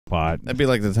pot. That'd be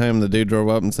like the time the dude drove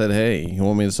up and said, "Hey, you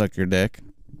want me to suck your dick?"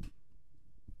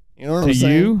 You know what I'm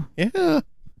saying? To you? Yeah.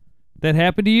 That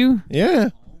happened to you? Yeah.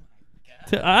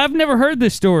 I've never heard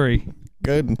this story.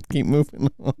 Good. Keep moving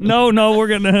on. No, we're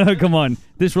gonna come on.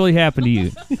 This really happened to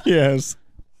you? Yes.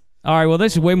 All right. Well,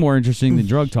 this is way more interesting than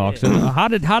drug talk. So, how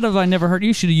have I never heard?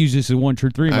 You should have used this as 1, 2,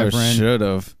 3, my friend. I should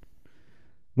have.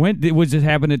 When was this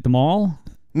happen at the mall?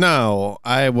 No,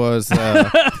 I was. How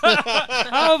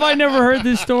have I never heard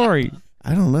this story?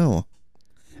 I don't know.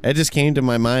 It just came to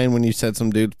my mind when you said some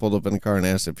dude pulled up in a car and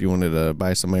asked if you wanted to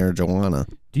buy some marijuana.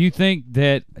 Do you think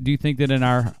that in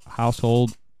our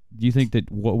household, do you think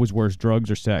that what was worse, drugs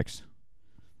or sex?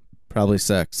 Probably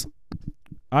sex.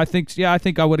 I think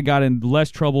I would have got in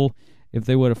less trouble if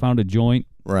they would have found a joint.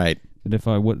 Right. Than if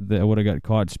I would have got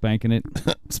caught spanking it.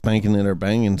 Spanking it or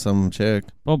banging some chick.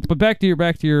 Well, but back to your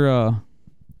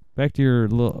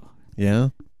little. Yeah.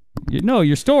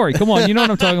 Your story. Come on, you know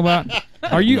what I'm talking about.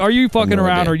 Are you fucking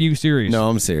around? Or are you serious? No,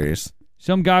 I'm serious.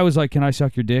 Some guy was like, "Can I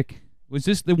suck your dick?" Was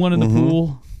this the one in the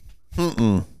pool?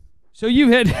 Mm-mm. So you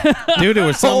had, dude. It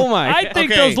was some. Oh my! I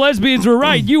think those lesbians were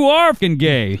right. You are fucking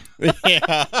gay.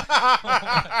 Yeah.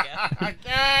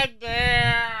 God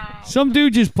damn. Some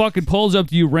dude just fucking pulls up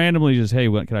to you randomly, just, "Hey,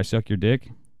 can I suck your dick?"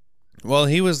 Well,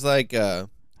 he was like, how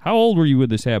old were you when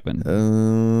this happened?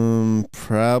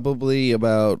 Probably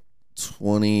about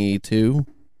 22.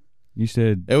 You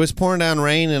said it was pouring down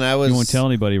rain, and I was. You won't tell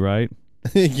anybody, right?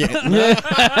 Yeah.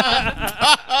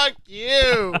 Fuck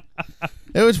you.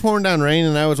 It was pouring down rain,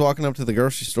 and I was walking up to the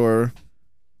grocery store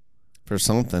for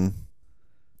something.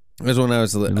 It was when I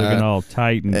was looking all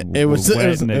tight and it was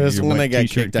when I got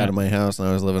kicked out of my house, and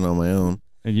I was living on my own.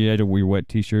 And you had your wet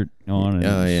T-shirt on.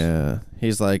 Oh yeah.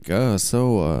 He's like,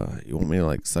 so you want me to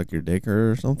like suck your dick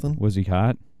or something? Was he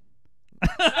hot?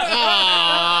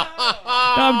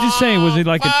 No, I'm just saying, was he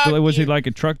like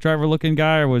a truck driver looking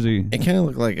guy, or was he? It kind of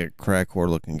looked like a crack whore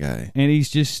looking guy. And he's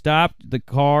just stopped the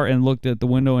car and looked at the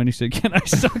window and he said, "Can I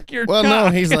suck your?" Well,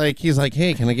 cock? no, he's like,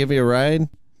 "Hey, can I give you a ride?"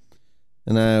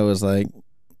 And I was like,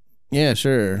 "Yeah,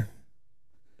 sure."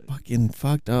 Fucking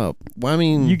fucked up. Well, I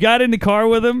mean, you got in the car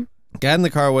with him. Got in the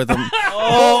car with him.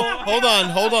 Hold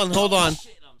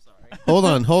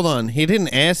on. He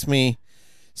didn't ask me.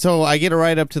 So I get a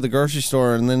ride up to the grocery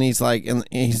store, and then he's like in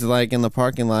the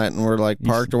parking lot, and we're like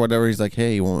parked or whatever. He's like,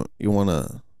 "Hey, you want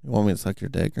me to suck your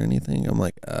dick or anything?" I'm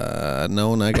like,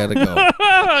 no, and I gotta go.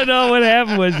 No, what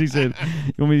happened was he said,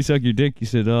 "You want me to suck your dick?" You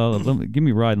said, give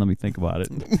me a ride and let me think about it."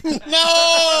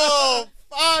 No,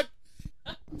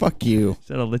 fuck you.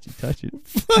 Said I'll let you touch it.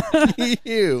 Fuck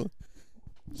you.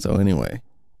 So anyway,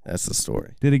 that's the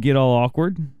story. Did it get all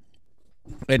awkward?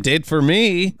 It did for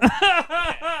me.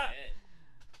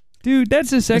 Dude, that's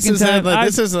the second time.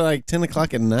 This is like 10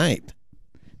 o'clock at night.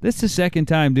 This is the second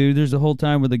time, dude. There's the whole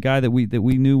time with the guy that we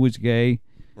knew was gay.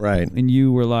 Right. And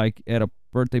you were like at a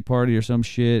birthday party or some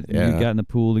shit. And you got in the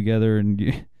pool together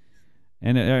and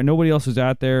nobody else was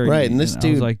out there. Right. And this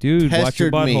dude was like, "Dude, watch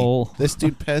your butthole." This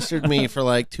dude pestered me for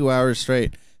like 2 hours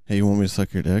straight. "Hey, you want me to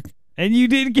suck your dick?" And you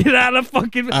didn't get out of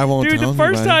fucking. I won't. Dude, the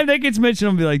first time that gets mentioned,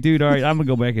 I'm gonna be like, "Dude, all right, I'm gonna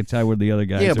go back and tell where the other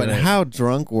guys." Yeah, but how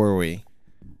drunk were we?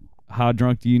 How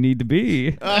drunk do you need to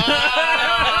be?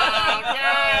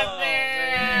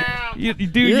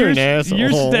 Dude, you're an asshole.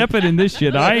 You're stepping in this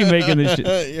shit. I ain't making this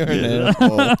shit. You're an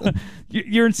asshole.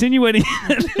 You're insinuating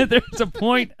that there's a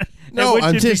point no,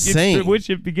 I'm just saying. at which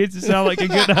it begins to sound like a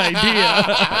good idea.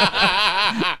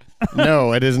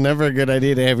 No, it is never a good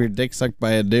idea to have your dick sucked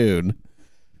by a dude.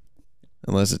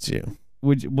 Unless it's you.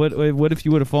 What if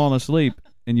you would have fallen asleep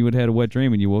and you would have had a wet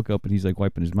dream and you woke up and he's like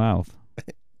wiping his mouth?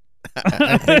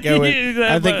 I think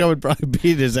I would probably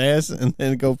beat his ass and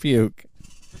then go puke.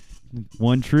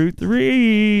 1, 2,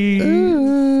 3.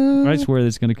 I swear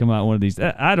that's going to come out one of these.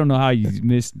 I don't know how you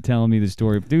missed telling me the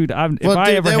story, dude.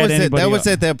 That was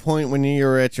at that point when you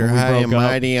were at your high and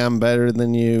mighty. I'm better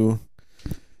than you.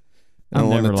 I don't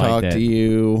want to talk to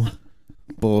you.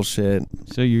 Bullshit.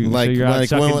 So you're out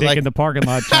sucking dick in the parking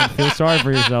lot trying to feel sorry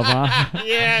for yourself, huh?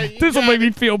 Yeah. This will make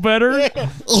me feel better. Yeah.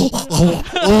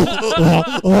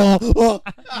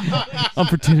 I'm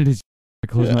pretending to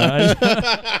close my eyes.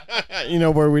 You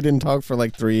know, where we didn't talk for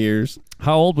like 3 years.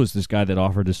 How old was this guy that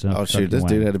offered to suck? Oh shoot, this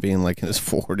dude had to be in like his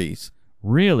 40s.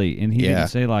 Really? And he didn't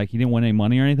say like he didn't want any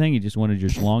money or anything. He just wanted your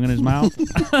schlong in his mouth.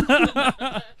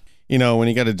 You know, when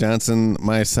you got a Johnson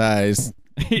my size,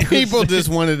 people just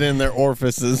wanted in their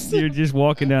orifices. You're just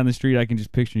walking down the street. I can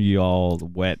just picture you all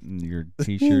wet in your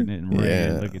T-shirt and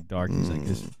rain, looking dark. He's like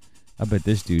this. I bet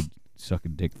this dude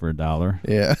sucking dick for $1.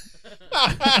 Yeah.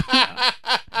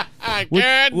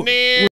 Goodness.